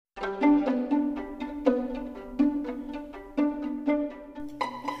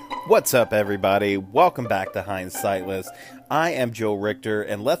What's up, everybody? Welcome back to Hindsightless. I am Joe Richter,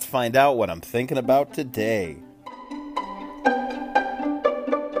 and let's find out what I'm thinking about today.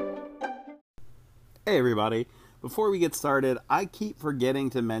 Hey, everybody. Before we get started, I keep forgetting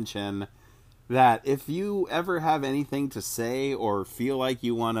to mention that if you ever have anything to say or feel like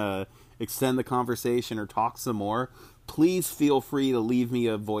you want to extend the conversation or talk some more, please feel free to leave me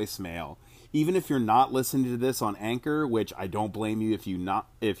a voicemail. Even if you're not listening to this on Anchor, which I don't blame you if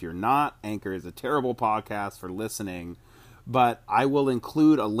you're not. Anchor is a terrible podcast for listening, but I will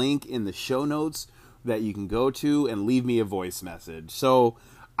include a link in the show notes that you can go to and leave me a voice message. So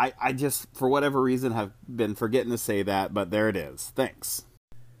I just, for whatever reason, have been forgetting to say that, but there it is. Thanks.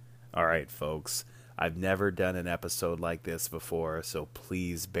 All right, folks. I've never done an episode like this before, so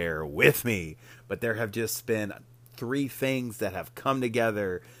please bear with me. But there have just been 3 things that have come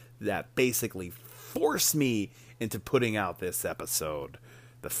together that basically forced me into putting out this episode.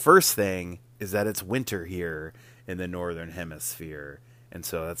 The first thing is that it's winter here in the Northern Hemisphere, and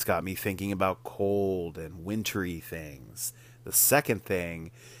so that's got me thinking about cold and wintry things. The second thing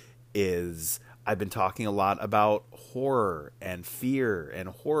is I've been talking a lot about horror and fear and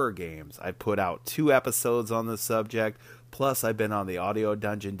horror games. I put out 2 episodes on the subject, plus I've been on the Audio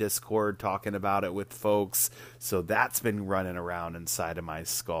Dungeon Discord talking about it with folks, so that's been running around inside of my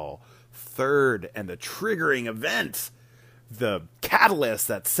skull. Third, and the triggering event, the catalyst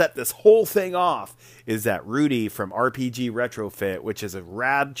that set this whole thing off, is that Rudy from RPG Retrofit, which is a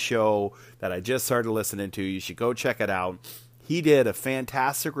rad show that I just started listening to. You should go check it out. He did a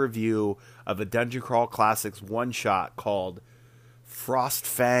fantastic review of a Dungeon Crawl Classics one-shot called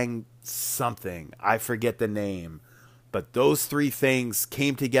Frostfang something. I forget the name. But those 3 things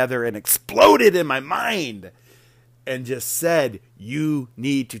came together and exploded in my mind and just said, you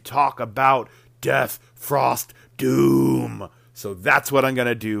need to talk about Death, Frost, Doom. So that's what I'm going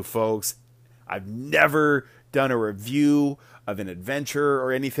to do, folks. I've never done a review of an adventure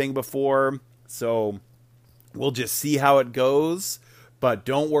or anything before, so we'll just see how it goes. But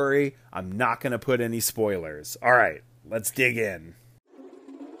don't worry, I'm not going to put any spoilers. All right, let's dig in.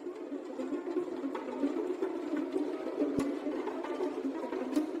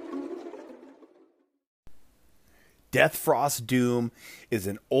 Death, Frost, Doom is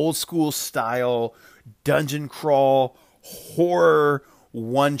an old school style dungeon crawl horror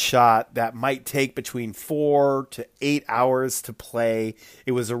one-shot that might take between 4 to 8 hours to play.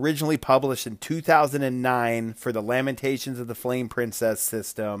 It was originally published in 2009 for the Lamentations of the Flame Princess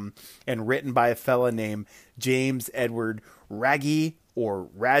system and written by a fella named James Edward Raggi, or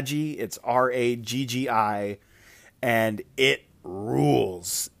Raggi. It's Raggi, and it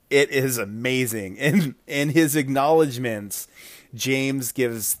rules. It is amazing. In his acknowledgments, James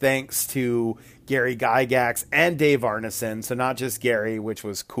gives thanks to Gary Gygax and Dave Arneson, so not just Gary, which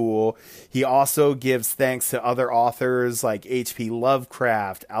was cool. He also gives thanks to other authors like H.P.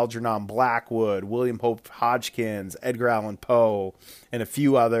 Lovecraft, Algernon Blackwood, William Hope Hodgkins, Edgar Allan Poe, and a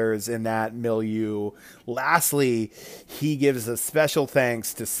few others in that milieu. Lastly, he gives a special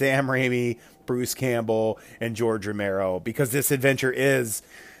thanks to Sam Raimi, Bruce Campbell, and George Romero, because this adventure is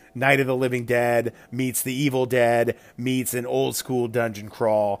Night of the Living Dead meets The Evil Dead meets an old school dungeon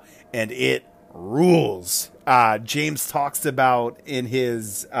crawl, and it rules. James talks about in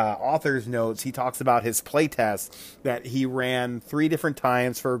his author's notes, he talks about his playtest that he ran 3 different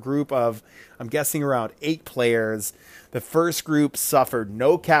times for a group of, I'm guessing, around 8 players. The first group suffered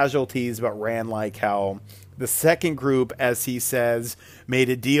no casualties but ran like hell. The second group, as he says, made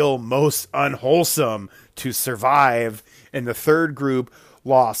a deal most unwholesome to survive. And the third group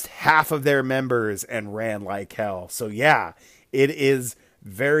lost half of their members and ran like hell. So yeah, it is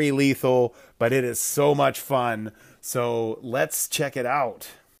very lethal, but it is so much fun. So let's check it out.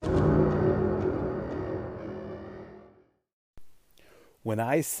 When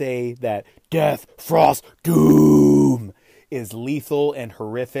I say that Death, Frost, Doom is lethal and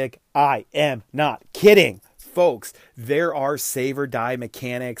horrific, I am not kidding. Folks, there are save or die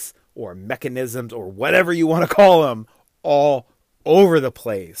mechanics or mechanisms or whatever you want to call them all over the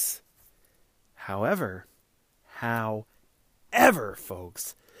place. However,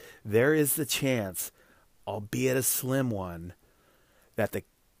 folks, there is the chance, albeit a slim one, that the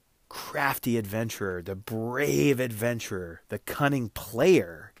crafty adventurer, the brave adventurer, the cunning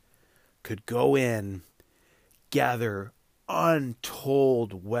player could go in, gather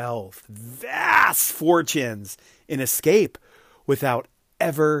untold wealth, vast fortunes, and escape without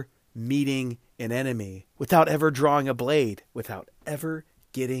ever meeting an enemy, without ever drawing a blade, without ever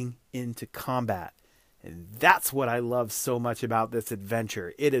getting into combat. And that's what I love so much about this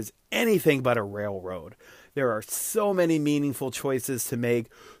adventure. It is anything but a railroad. There are so many meaningful choices to make,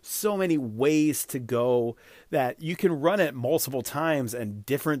 so many ways to go, that you can run it multiple times and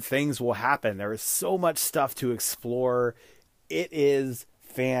different things will happen. There is so much stuff to explore. It is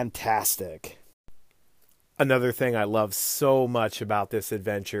fantastic. Another thing I love so much about this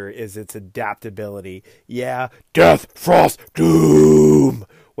adventure is its adaptability. Yeah, Death, Frost, Doom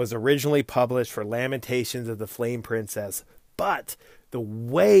was originally published for Lamentations of the Flame Princess, but the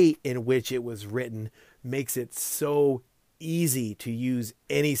way in which it was written makes it so easy to use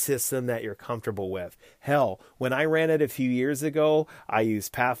any system that you're comfortable with. Hell, when I ran it a few years ago, I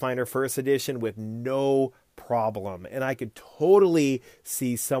used Pathfinder First Edition with no problem, and I could totally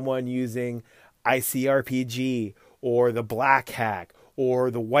see someone using ICRPG or the Black Hack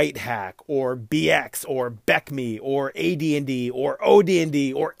or the White Hack or BX or BECME or AD&D or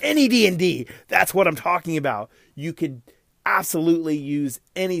OD&D or any D&D. That's what I'm talking about. You could absolutely use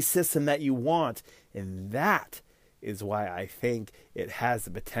any system that you want, and that is why I think it has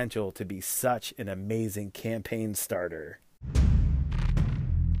the potential to be such an amazing campaign starter.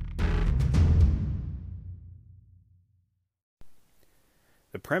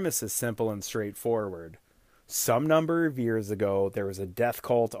 The premise is simple and straightforward. Some number of years ago, there was a death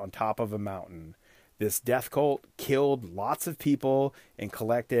cult on top of a mountain. This death cult killed lots of people and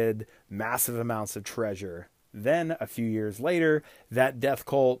collected massive amounts of treasure. Then, a few years later, that death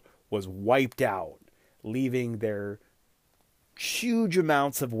cult was wiped out, leaving their huge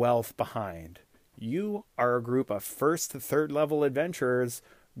amounts of wealth behind. You are a group of first to third level adventurers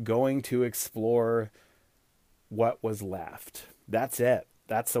going to explore what was left. That's it.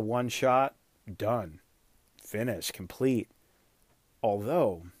 That's a one shot, done, finish, complete.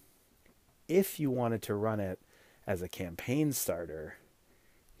 Although, if you wanted to run it as a campaign starter,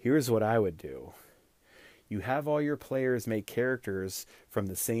 here's what I would do. You have all your players make characters from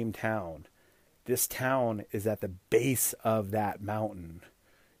the same town. This town is at the base of that mountain.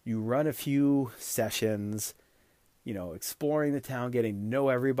 You run a few sessions, exploring the town, getting to know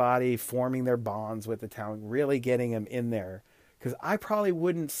everybody, forming their bonds with the town, really getting them in there. Because I probably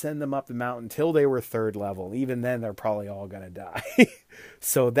wouldn't send them up the mountain until they were third level. Even then, they're probably all going to die.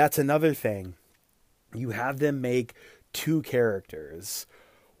 So that's another thing. You have them make two characters.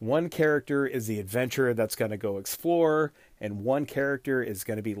 One character is the adventurer that's going to go explore, and one character is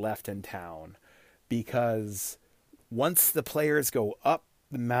going to be left in town. Because once the players go up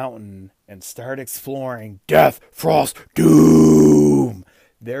the mountain and start exploring Death, Frost, Doom,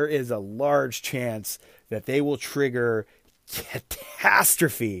 there is a large chance that they will trigger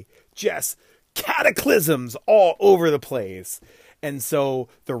catastrophe, just cataclysms all over the place. And so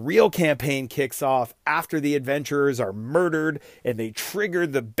the real campaign kicks off after the adventurers are murdered and they trigger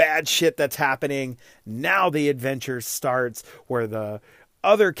the bad shit that's happening. Now the adventure starts where the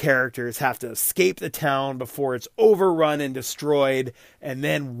other characters have to escape the town before it's overrun and destroyed. And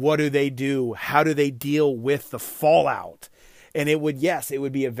then what do? How do they deal with the fallout? And it would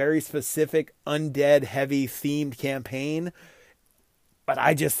be a very specific undead heavy themed campaign, but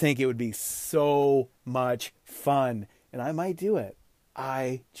I just think it would be so much fun, and I might do it.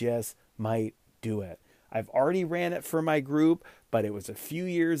 I just might do it. I've already ran it for my group, but it was a few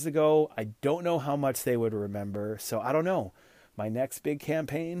years ago. I don't know how much they would remember, so I don't know. My next big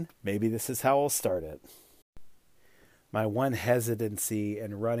campaign, maybe this is how I'll start it. My one hesitancy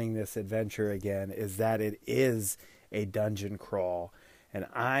in running this adventure again is that it is a dungeon crawl, and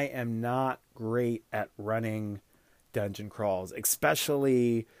I am not great at running dungeon crawls,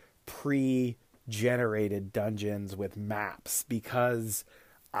 especially pre-generated dungeons with maps, because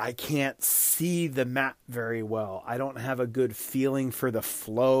I can't see the map very well. I don't have a good feeling for the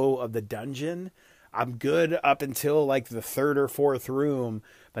flow of the dungeon. I'm good up until like the third or fourth room,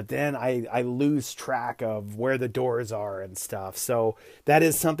 but then I lose track of where the doors are and stuff. So that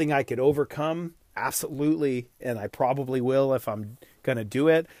is something I could overcome. Absolutely. And I probably will if I'm going to do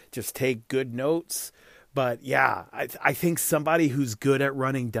it. Just take good notes. But yeah, I think somebody who's good at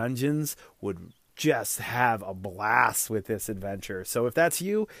running dungeons would just have a blast with this adventure. So if that's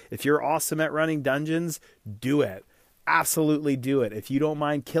you, if you're awesome at running dungeons, do it. Absolutely do it. If you don't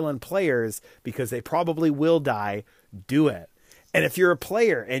mind killing players because they probably will die, do it. And if you're a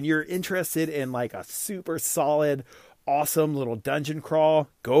player and you're interested in like a super solid, awesome little dungeon crawl,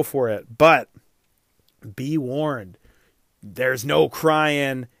 go for it. But be warned, there's no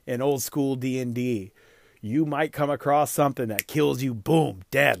crying in old school D&D. You might come across something that kills you, boom,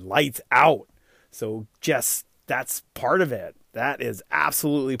 dead, lights out. So just, that's part of it. That is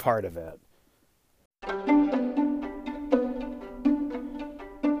absolutely part of it.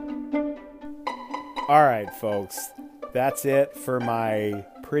 All right, folks. That's it for my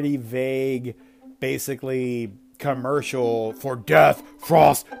pretty vague, basically commercial for Death,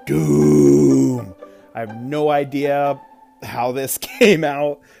 Frost, Doom. I have no idea how this came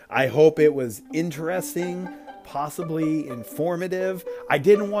out. I hope it was interesting, possibly informative. I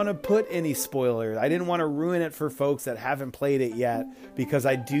didn't want to put any spoilers. I didn't want to ruin it for folks that haven't played it yet, because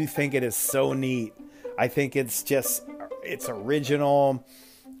I do think it is so neat. I think it's original.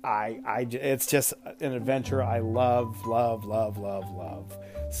 It's just an adventure I love.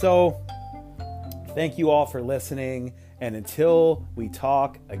 So, thank you all for listening, and until we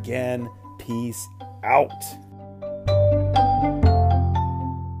talk again, peace out.